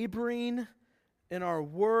laboring in our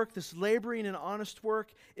work, this laboring in honest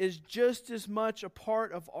work, is just as much a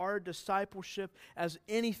part of our discipleship as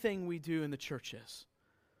anything we do in the church is.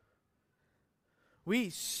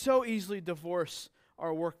 We so easily divorce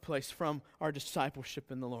our workplace from our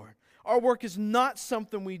discipleship in the Lord. Our work is not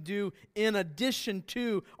something we do in addition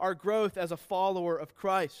to our growth as a follower of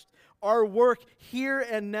Christ. Our work here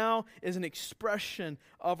and now is an expression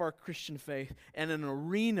of our Christian faith and an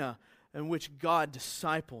arena in which God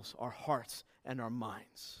disciples our hearts and our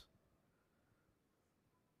minds.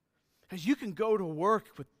 As you can go to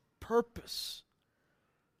work with purpose.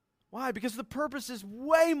 Why? Because the purpose is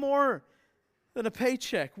way more than a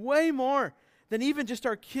paycheck, way more than even just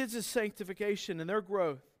our kids' sanctification and their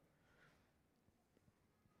growth.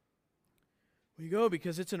 We go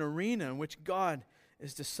because it's an arena in which God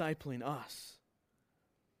is discipling us.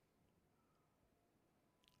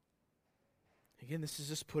 Again, this is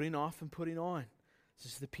just putting off and putting on.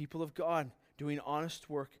 This is the people of God doing honest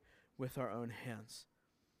work with our own hands.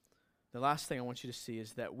 The last thing I want you to see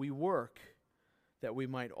is that we work that we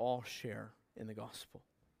might all share in the gospel.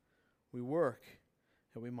 We work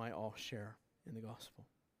that we might all share in the gospel.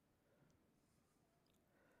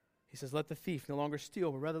 He says, "Let the thief no longer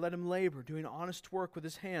steal, but rather let him labor, doing honest work with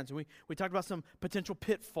his hands." And we talked about some potential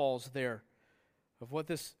pitfalls there of what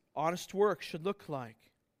this honest work should look like.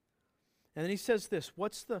 And then he says this,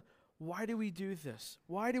 why do we do this?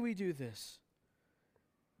 Why do we do this?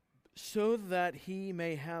 So that he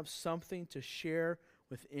may have something to share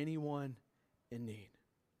with anyone in need.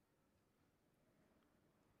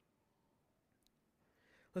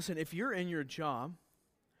 Listen, if you're in your job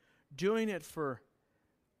doing it for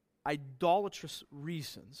idolatrous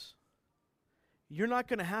reasons, you're not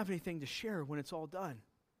going to have anything to share when it's all done.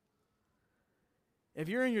 If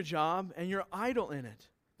you're in your job and you're idle in it,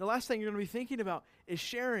 the last thing you're going to be thinking about is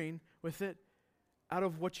sharing with it out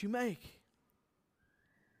of what you make.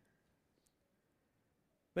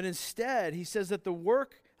 But instead, he says that the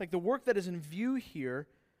work that is in view here,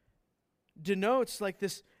 denotes like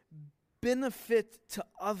this benefit to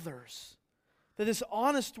others. That this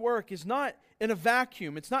honest work is not in a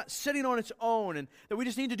vacuum. It's not sitting on its own and that we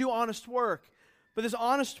just need to do honest work. But this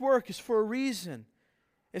honest work is for a reason.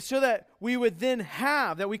 It's so that we would then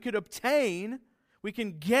have, that we could obtain, we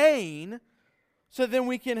can gain, so then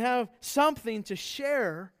we can have something to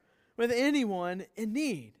share with anyone in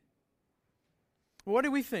need. What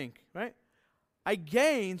do we think, right? I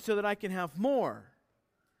gain so that I can have more.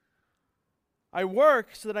 I work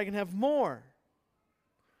so that I can have more.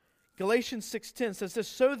 Galatians 6:10 says this,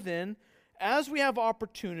 so then, as we have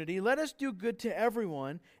opportunity, let us do good to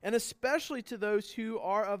everyone, and especially to those who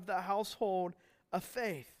are of the household of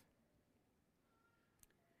faith.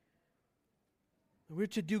 We're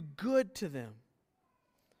to do good to them.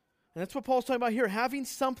 And that's what Paul's talking about here, having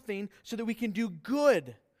something so that we can do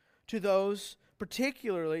good to those,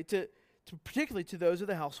 particularly to those of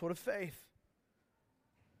the household of faith.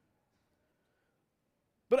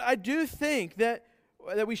 But I do think that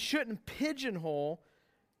we shouldn't pigeonhole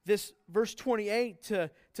this verse 28 to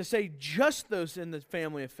say just those in the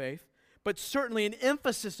family of faith, but certainly an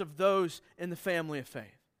emphasis of those in the family of faith.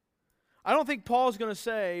 I don't think Paul's going to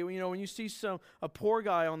say, when you see a poor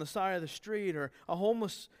guy on the side of the street, or a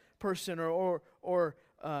homeless person, or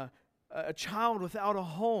a child without a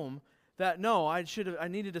home, that no, I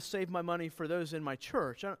needed to save my money for those in my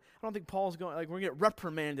church. I don't think Paul's going we're going to get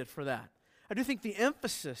reprimanded for that. I do think the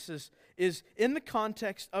emphasis is in the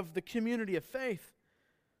context of the community of faith.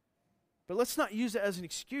 But let's not use it as an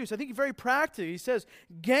excuse. I think very practically, he says,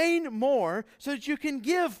 gain more so that you can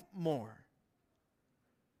give more.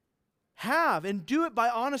 Have and do it by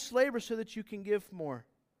honest labor so that you can give more.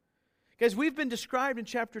 Guys, we've been described in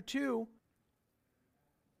chapter 2,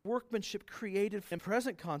 workmanship created in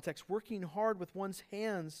present context, working hard with one's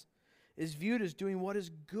hands is viewed as doing what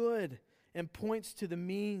is good and points to the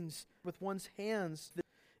means with one's hands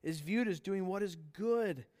is viewed as doing what is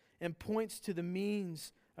good and points to the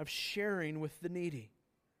means of sharing with the needy.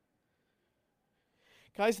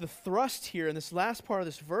 Guys, the thrust here in this last part of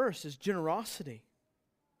this verse is generosity.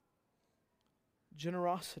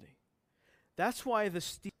 Generosity. That's why the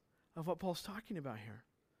steel of what Paul's talking about here.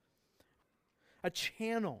 A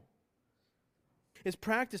channel is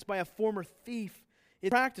practiced by a former thief. It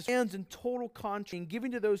practiced stands in total contrast. And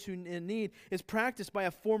giving to those who in need is practiced by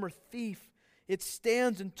a former thief. It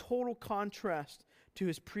stands in total contrast to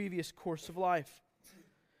his previous course of life.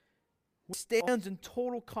 It stands in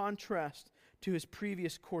total contrast to his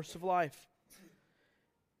previous course of life.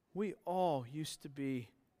 We all used to be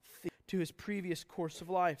thieves. To his previous course of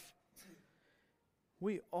life.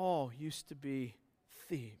 We all used to be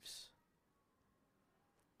thieves.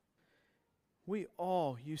 We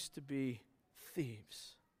all used to be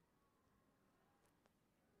thieves.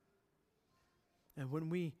 And when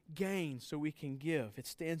we gain so we can give, it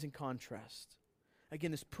stands in contrast.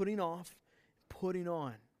 Again, it's putting off, putting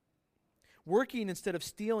on. Working instead of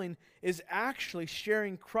stealing is actually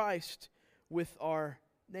sharing Christ with our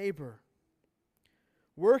neighbor.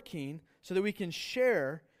 Working so that we can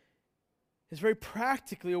share is very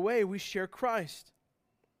practically a way we share Christ.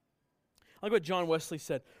 I like what John Wesley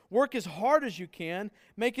said. Work as hard as you can,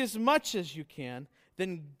 make as much as you can,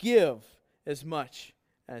 then give as much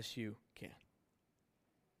as you can.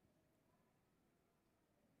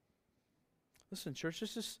 Listen, church,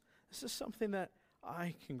 this is something that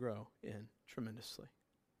I can grow in tremendously.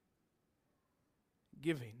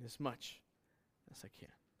 Giving as much as I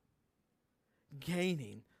can.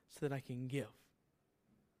 Gaining so that I can give.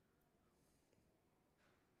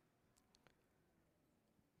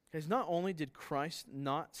 Guys, not only did Christ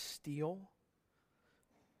not steal,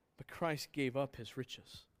 but Christ gave up his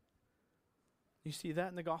riches. You see that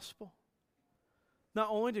in the gospel? Not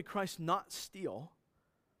only did Christ not steal,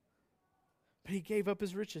 but he gave up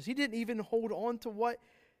his riches. He didn't even hold on to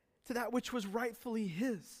that which was rightfully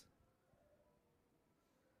his.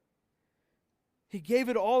 He gave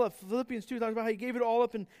it all up. Philippians 2 talks about how he gave it all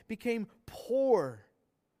up and became poor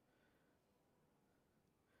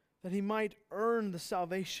that he might earn the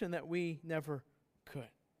salvation that we never could.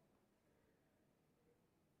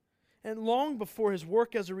 And long before his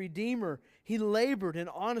work as a redeemer, he labored in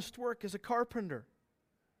honest work as a carpenter.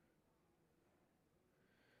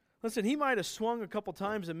 Listen, he might have swung a couple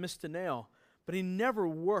times and missed a nail, but he never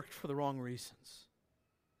worked for the wrong reasons.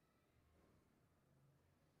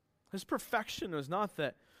 His perfection was not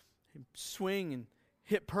that he swing and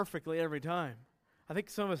hit perfectly every time. I think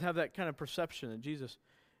some of us have that kind of perception that Jesus,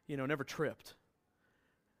 never tripped.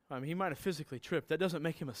 I mean, he might have physically tripped. That doesn't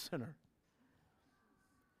make him a sinner.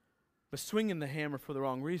 But swinging the hammer for the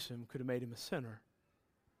wrong reason could have made him a sinner.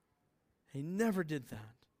 He never did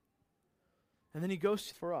that. And then he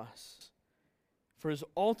goes for us, for his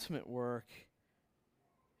ultimate work,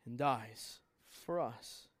 and dies for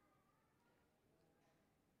us.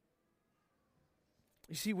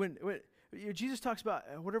 You see, when Jesus talks about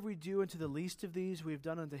whatever we do unto the least of these, we have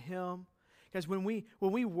done unto him. Guys, when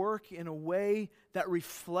we work in a way that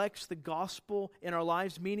reflects the gospel in our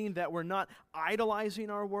lives, meaning that we're not idolizing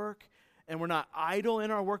our work and we're not idle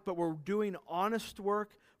in our work, but we're doing honest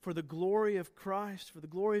work for the glory of Christ, for the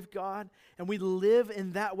glory of God, and we live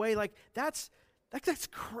in that way, that's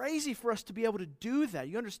crazy for us to be able to do that.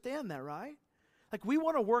 You understand that, right? Like, we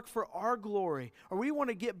want to work for our glory, or we want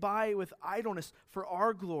to get by with idleness for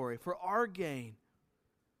our glory, for our gain.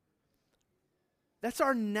 That's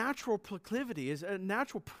our natural proclivity, is a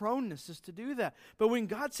natural proneness is to do that. But when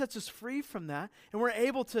God sets us free from that, and we're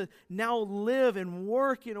able to now live and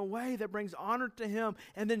work in a way that brings honor to him,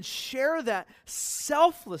 and then share that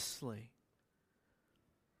selflessly,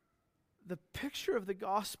 the picture of the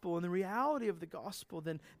gospel and the reality of the gospel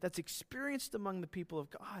then that's experienced among the people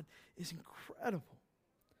of God is incredible.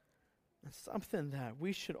 It's something that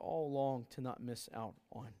we should all long to not miss out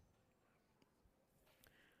on.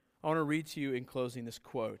 I want to read to you in closing this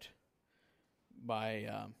quote by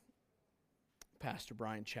Pastor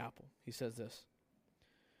Brian Chappell. He says this,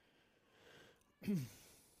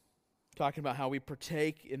 talking about how we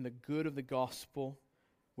partake in the good of the gospel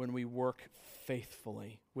when we work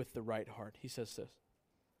faithfully with the right heart. He says this,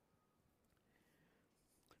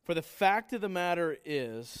 "For the fact of the matter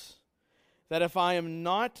is that if I am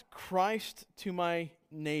not Christ to my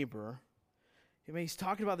neighbor," he's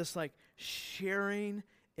talking about this like sharing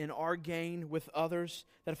in our gain with others,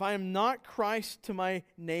 that if I am not Christ to my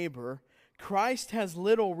neighbor, Christ has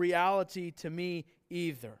little reality to me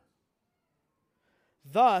either.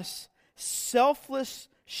 Thus, selfless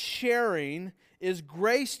sharing is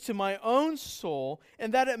grace to my own soul,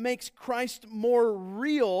 and that it makes Christ more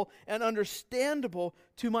real and understandable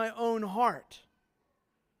to my own heart.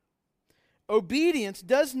 Obedience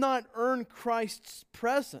does not earn Christ's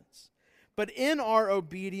presence, but in our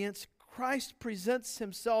obedience, Christ presents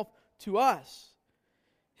himself to us.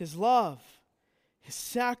 His love, his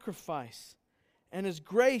sacrifice, and his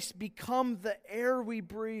grace become the air we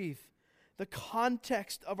breathe, the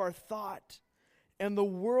context of our thought, and the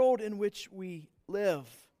world in which we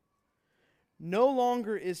live. No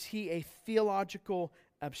longer is he a theological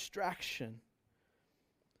abstraction,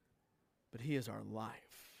 but he is our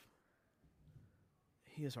life.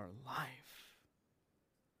 He is our life.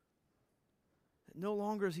 No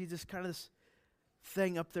longer is he just kind of this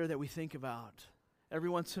thing up there that we think about every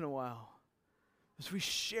once in a while. As we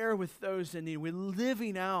share with those in need, we're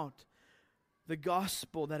living out the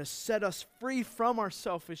gospel that has set us free from our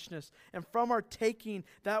selfishness and from our taking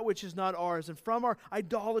that which is not ours and from our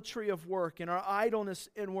idolatry of work and our idleness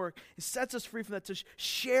in work. It sets us free from that to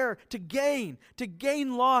share, to gain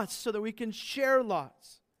lots so that we can share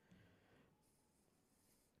lots.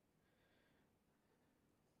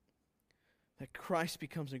 That Christ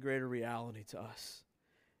becomes a greater reality to us.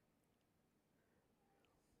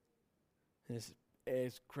 And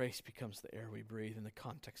as grace becomes the air we breathe in the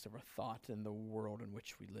context of our thought and the world in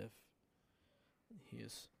which we live. He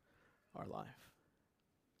is our life.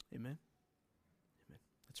 Amen? Amen.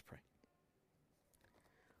 Let's pray.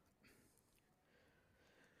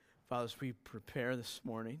 Father, as we prepare this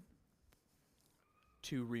morning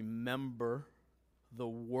to remember the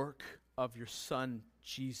work of your Son,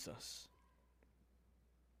 Jesus,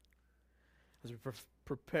 as we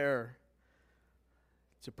prepare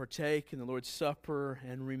to partake in the Lord's Supper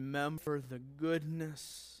and remember the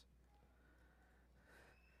goodness,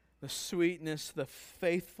 the sweetness, the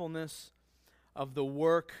faithfulness of the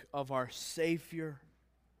work of our Savior.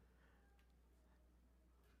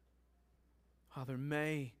 Father,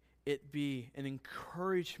 may it be an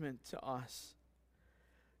encouragement to us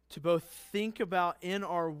to both think about in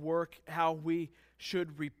our work how we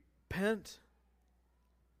should repent,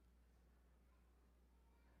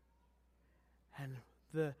 and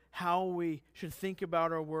how we should think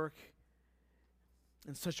about our work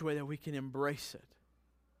in such a way that we can embrace it.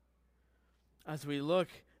 As we look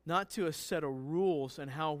not to a set of rules and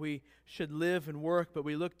how we should live and work, but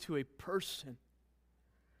we look to a person.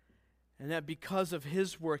 And that because of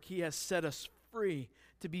His work, He has set us free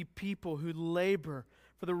to be people who labor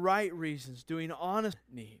for the right reasons, doing honest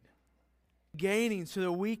need, gaining so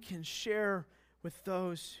that we can share with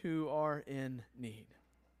those who are in need.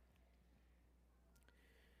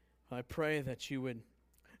 I pray that you would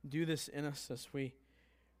do this in us as we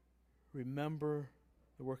remember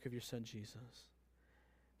the work of your Son, Jesus.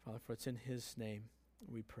 Father, for it's in His name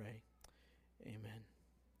we pray. Amen.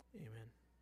 Amen.